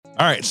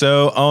All right,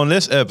 so on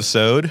this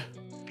episode,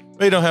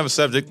 we don't have a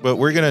subject, but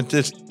we're going to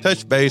just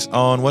touch base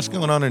on what's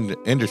going on in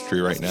the industry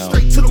right now.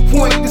 Straight to the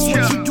point, this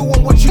what you do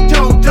and what you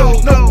don't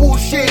do. No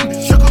bullshit,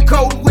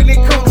 sugarcoat when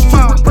it comes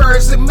to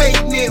repairs and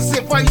maintenance.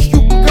 Advice you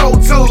can go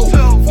to.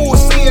 Full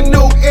sin,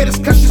 no edits,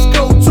 cause just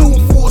go to.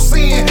 Full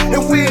sin,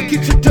 and we'll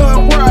get you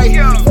done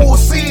right. Full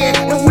sin,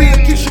 and we'll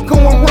get you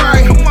going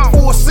right.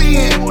 Full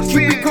sin,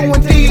 keep it going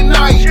day and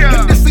night.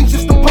 And this ain't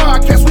just a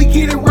podcast, we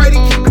get it right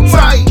and keep it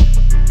tight.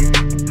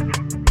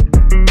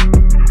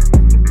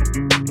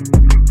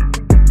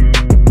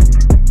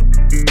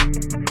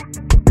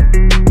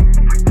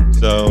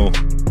 So,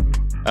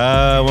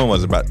 when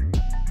was it? About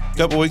a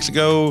couple weeks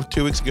ago,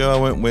 2 weeks ago, I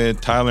went with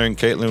Tyler and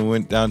Caitlin. We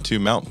went down to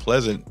Mount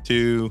Pleasant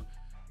to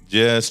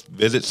just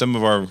visit some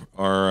of our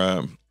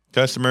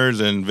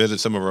customers and visit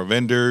some of our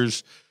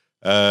vendors.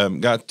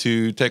 Got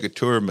to take a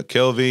tour of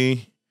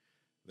McKelvey.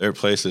 Their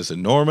place is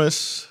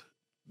enormous.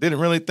 Didn't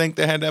really think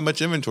they had that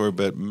much inventory,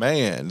 but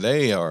man,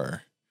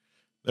 they're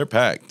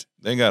packed.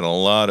 They got a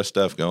lot of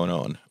stuff going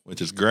on,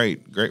 which is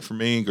great. Great for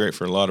me, great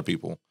for a lot of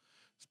people.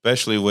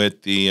 Especially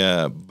with the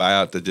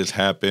buyout that just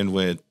happened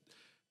with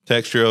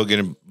Textrio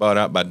getting bought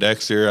out by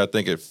Dexter. I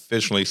think it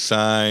officially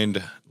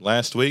signed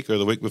last week or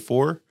the week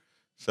before.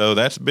 So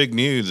that's big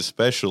news,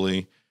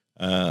 especially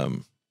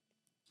in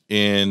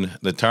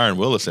the tire and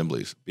wheel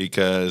assemblies,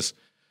 because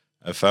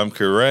if I'm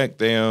correct,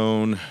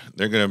 they're going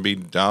to be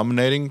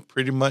dominating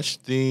pretty much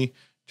the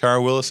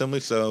tire wheel assembly.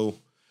 So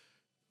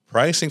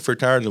pricing for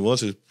tires and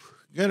wheels is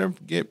going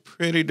to get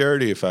pretty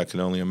dirty, if I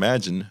can only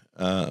imagine.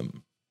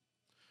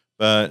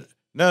 But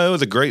no, it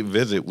was a great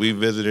visit. We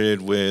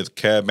visited with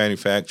Cab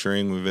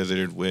Manufacturing. We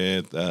visited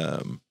with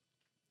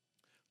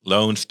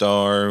Lone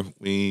Star.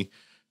 We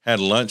had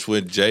lunch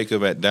with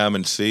Jacob at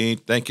Diamond C.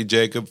 Thank you,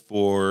 Jacob,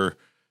 for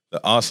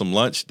the awesome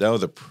lunch. That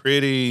was a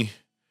pretty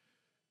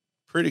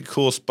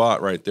cool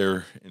spot right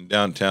there in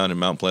downtown in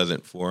Mount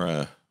Pleasant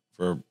for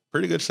a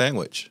pretty good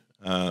sandwich.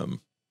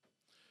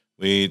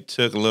 We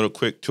took a little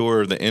quick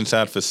tour of the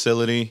inside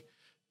facility.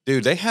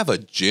 Dude, they have a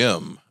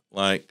gym,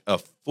 like a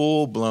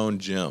full-blown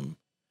gym,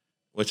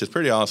 which is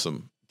pretty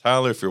awesome.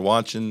 Tyler, if you're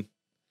watching,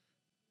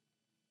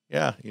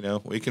 yeah,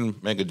 we can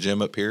make a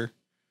gym up here.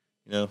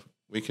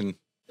 We can.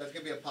 That's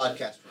going to be a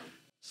podcast room.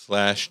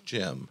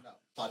 /gym. No,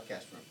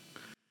 podcast room.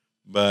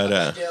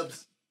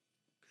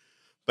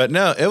 But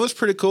no, it was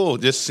pretty cool.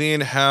 Just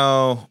seeing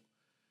how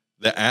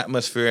the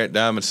atmosphere at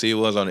Diamond C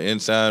was on the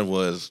inside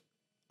was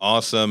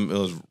awesome. It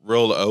was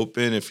real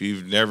open. If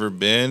you've never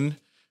been,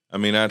 I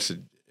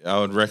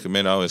would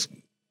recommend always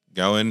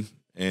going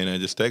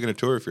and just taking a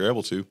tour if you're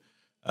able to.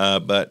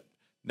 But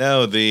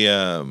no,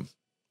 the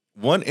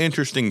one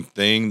interesting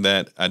thing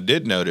that I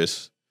did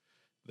notice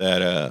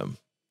that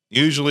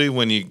usually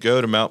when you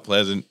go to Mount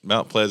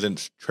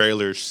Pleasant's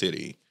trailer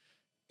city,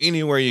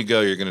 anywhere you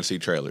go, you're going to see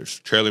trailers,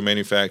 trailer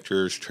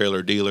manufacturers,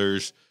 trailer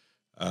dealers.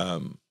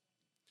 But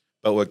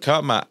what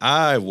caught my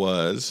eye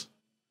was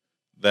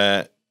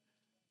that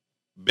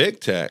big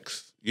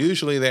techs,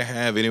 usually they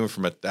have anywhere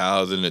from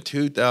 1,000 to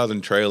 2,000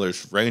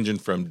 trailers, ranging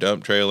from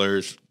dump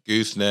trailers,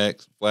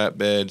 goosenecks,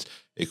 flatbeds,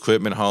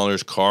 equipment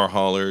haulers, car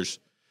haulers,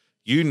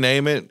 you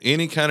name it,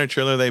 any kind of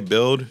trailer they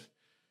build,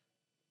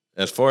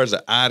 as far as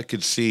the eye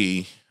could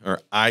see, or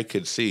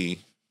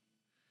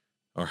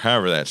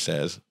however that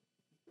says.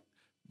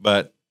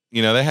 But,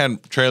 they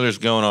had trailers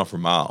going on for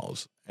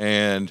miles,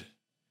 and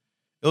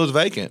it was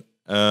vacant.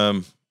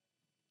 Then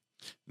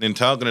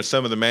talking to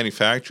some of the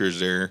manufacturers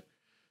there,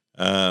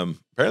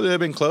 apparently they've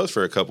been closed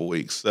for a couple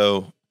weeks.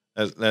 So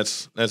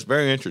that's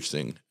very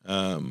interesting.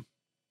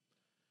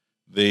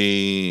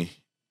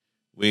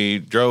 We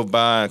drove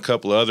by a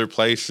couple of other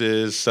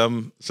places.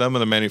 Some of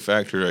the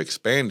manufacturers are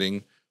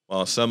expanding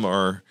while some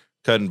are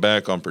cutting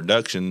back on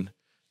production.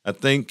 I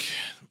think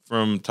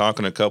from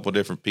talking to a couple of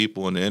different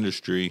people in the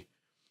industry,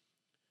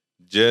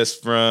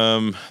 just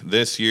from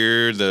this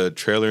year, the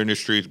trailer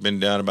industry has been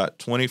down about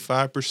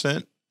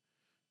 25%,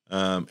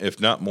 if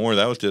not more.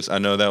 I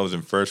know that was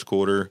in first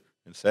quarter,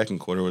 and second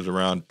quarter was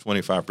around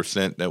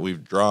 25% that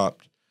we've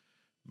dropped.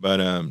 But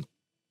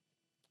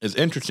it's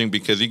interesting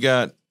because you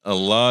got a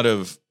lot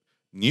of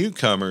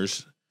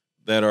newcomers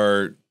that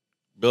are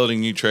building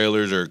new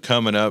trailers or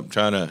coming up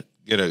trying to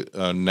get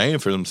a name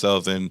for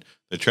themselves in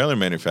the trailer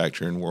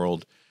manufacturing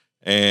world.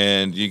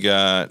 And you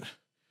got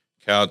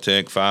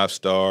Caltech,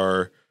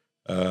 5-Star,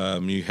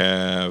 you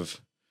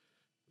have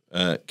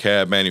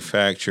Cab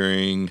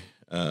Manufacturing,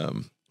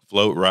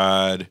 Float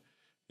Ride,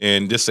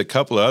 and just a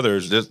couple of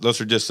others. Those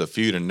are just a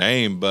few to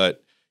name,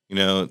 but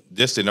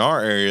just in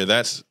our area,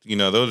 that's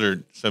those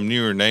are some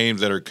newer names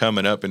that are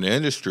coming up in the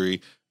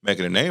industry,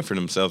 making a name for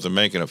themselves and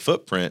making a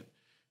footprint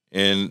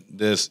in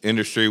this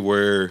industry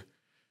where,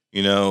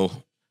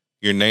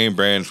 your name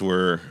brands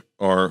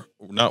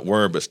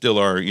but still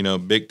are,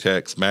 Big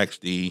Tex, Max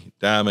D,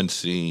 Diamond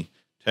C,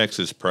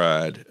 Texas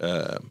Pride,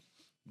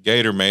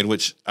 Gatorade,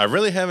 which I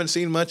really haven't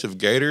seen much of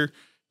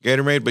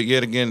Gatorade, but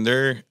yet again,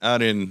 they're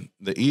out in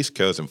the East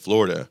Coast in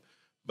Florida.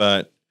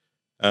 But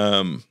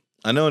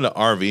I know in the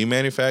RV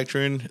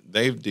manufacturing,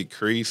 they've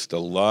decreased a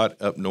lot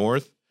up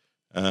north.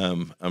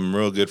 I'm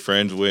real good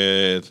friends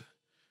with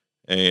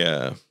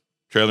a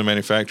trailer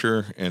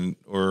manufacturer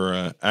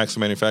or axle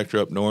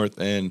manufacturer up north,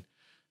 and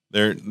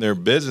their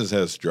business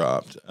has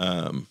dropped.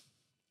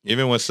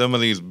 Even with some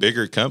of these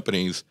bigger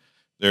companies,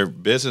 their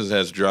business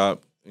has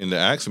dropped in the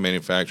axle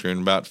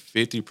manufacturing about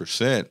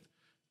 50%,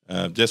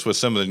 just with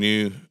some of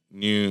the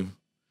new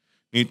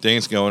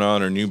things going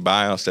on or new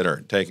buyouts that are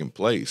taking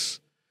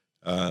place.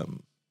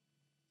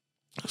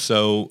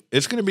 So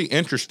it's going to be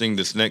interesting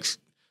this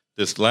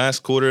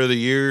last quarter of the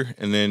year,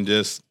 and then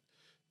just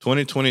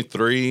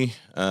 2023.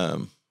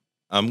 I'm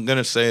going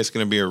to say it's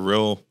going to be a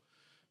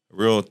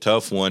real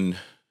tough one.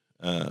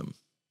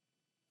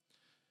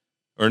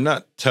 Or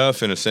not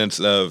tough in a sense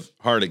of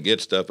hard to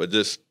get stuff, but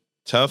just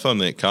tough on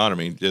the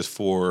economy, just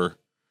for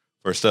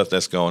stuff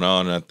that's going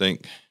on. And I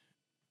think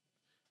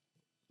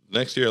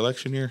next year,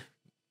 election year,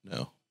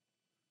 no,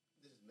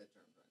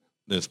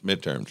 this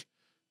midterms,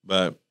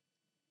 but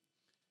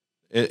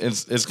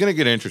it's going to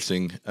get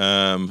interesting.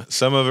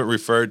 Some of it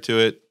referred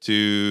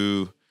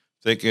to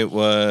I think it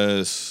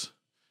was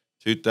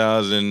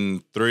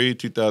 2003,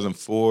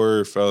 2004,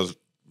 if I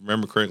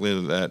remember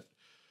correctly, that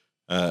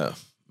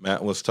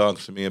Matt was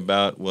talking to me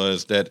about,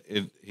 was that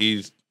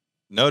he's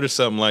noticed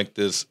something like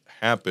this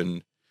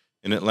happen,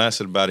 and it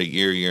lasted about a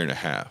year and a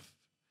half.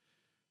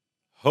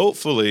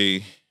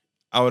 Hopefully,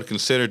 I would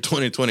consider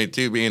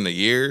 2022 being the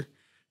year,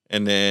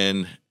 and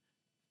then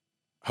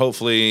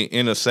hopefully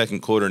in the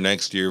second quarter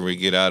next year we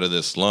get out of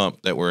this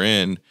slump that we're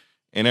in,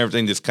 and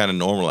everything just kind of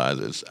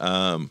normalizes.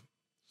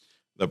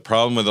 The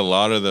problem with a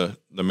lot of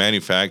the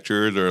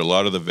manufacturers or a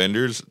lot of the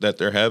vendors that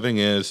they're having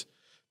is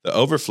the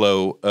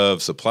overflow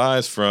of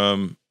supplies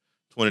from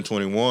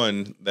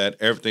 2021, that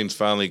everything's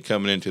finally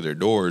coming into their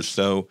doors.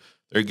 So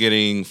they're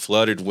getting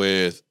flooded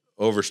with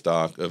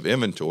overstock of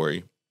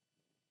inventory,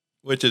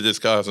 which is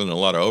just causing a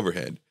lot of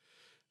overhead.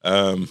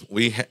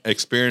 We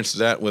experienced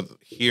that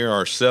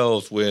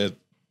ourselves with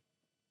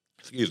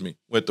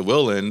the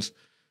Willens.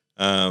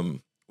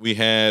 We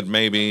had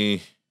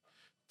maybe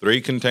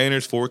 4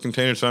 containers,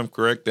 if I'm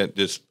correct, that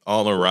just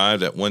all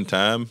arrived at one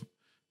time,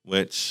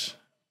 which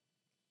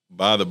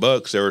by the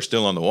books, they were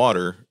still on the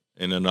water.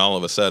 And then all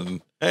of a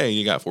sudden, hey,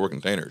 you got 4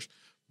 containers.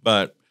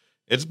 But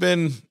it's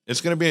going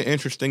to be an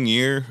interesting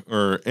year,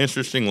 or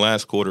interesting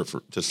last quarter,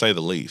 to say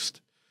the least.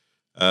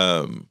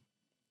 I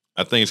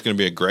think it's going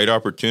to be a great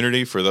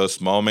opportunity for those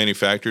small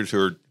manufacturers who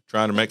are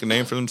trying to make a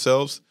name for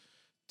themselves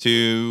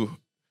to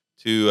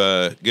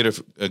get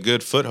a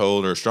good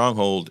foothold or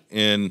stronghold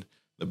in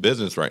the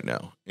business right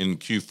now in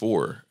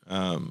Q4,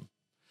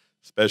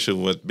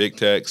 especially with big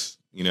techs.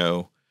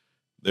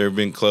 They've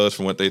been closed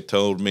from what they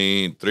told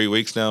me 3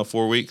 weeks now,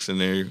 4 weeks, and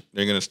they're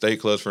going to stay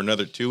closed for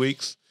another 2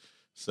 weeks.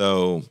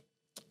 So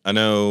I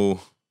know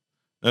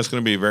that's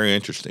going to be very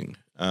interesting.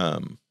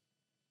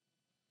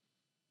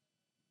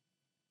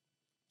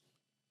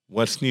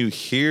 What's new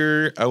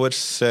here? I would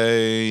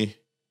say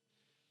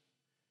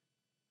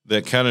the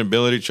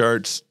accountability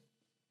chart's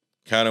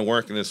kind of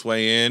working its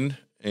way in,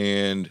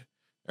 and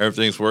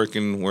everything's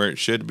working where it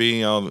should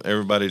be.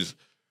 Everybody's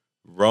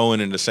rowing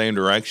in the same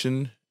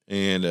direction,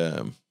 and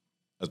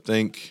I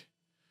think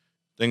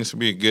things will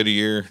be a good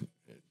year,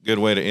 good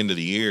way to end the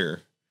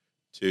year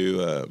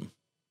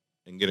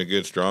and get a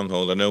good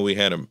stronghold. I know we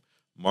had a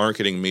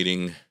marketing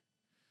meeting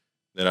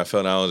that I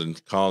felt I was in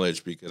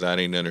college, because I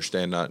didn't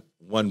understand not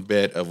one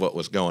bit of what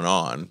was going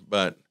on.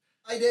 But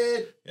I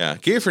did. Yeah,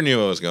 Kiefer knew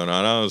what was going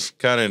on. I was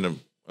kind of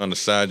on the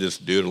side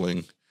just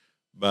doodling.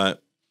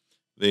 But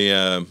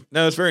no,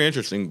 it's very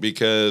interesting,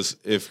 because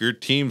if your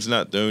team's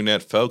not doing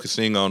that,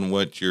 focusing on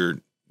what your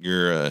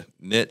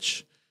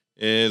niche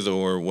is,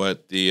 or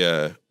what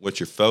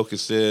your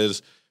focus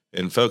is,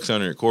 and focus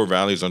on your core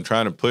values, on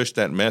trying to push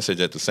that message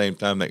at the same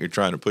time that you're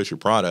trying to push your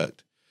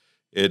product.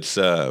 It's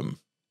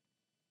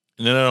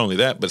and not only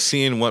that, but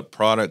seeing what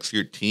products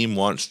your team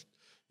wants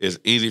is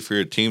easy for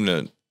your team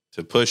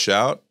to push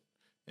out,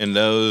 and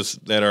those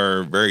that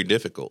are very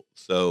difficult.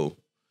 So,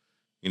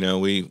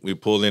 we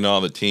pulled in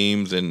all the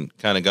teams and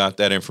kind of got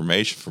that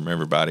information from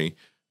everybody,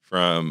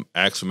 from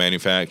axle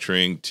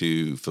manufacturing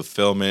to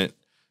fulfillment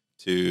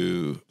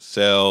to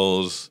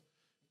sales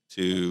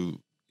to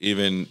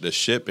even the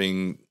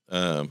shipping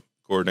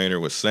coordinator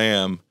with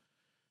Sam.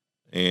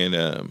 And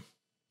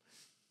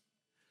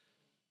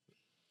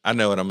I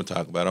know what I'm going to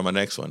talk about on my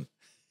next one.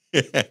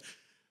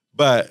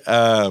 But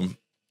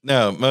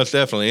no, most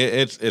definitely,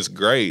 it's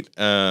great.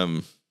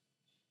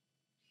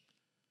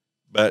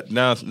 But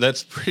now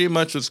that's pretty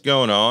much what's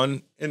going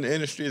on in the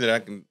industry that I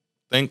can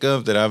think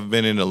of, that I've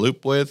been in a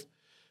loop with.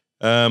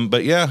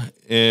 But yeah,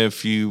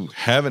 if you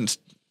haven't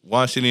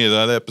watched any of the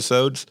other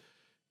episodes,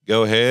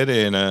 go ahead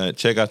and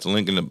check out the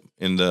link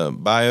in the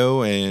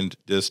bio, and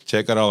just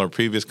check out all our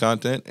previous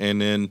content, and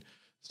then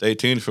stay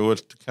tuned for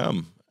what's to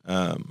come.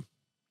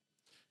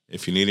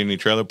 If you need any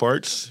trailer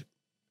parts,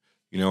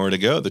 you know where to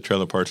go, the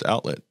Trailer Parts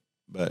Outlet.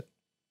 But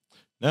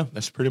no,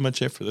 that's pretty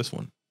much it for this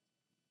one.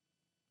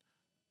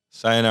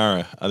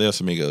 Sayonara,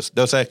 adios amigos,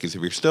 Dos Equis.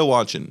 If you're still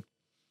watching,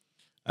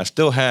 I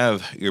still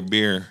have your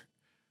beer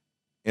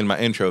in my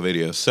intro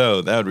video.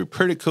 So that would be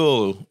pretty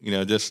cool.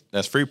 Just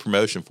that's free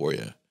promotion for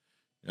you.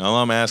 All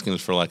I'm asking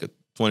is for like a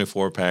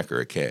 24-pack or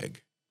a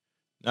keg.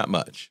 Not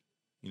much,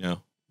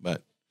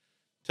 but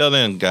till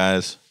then,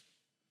 guys,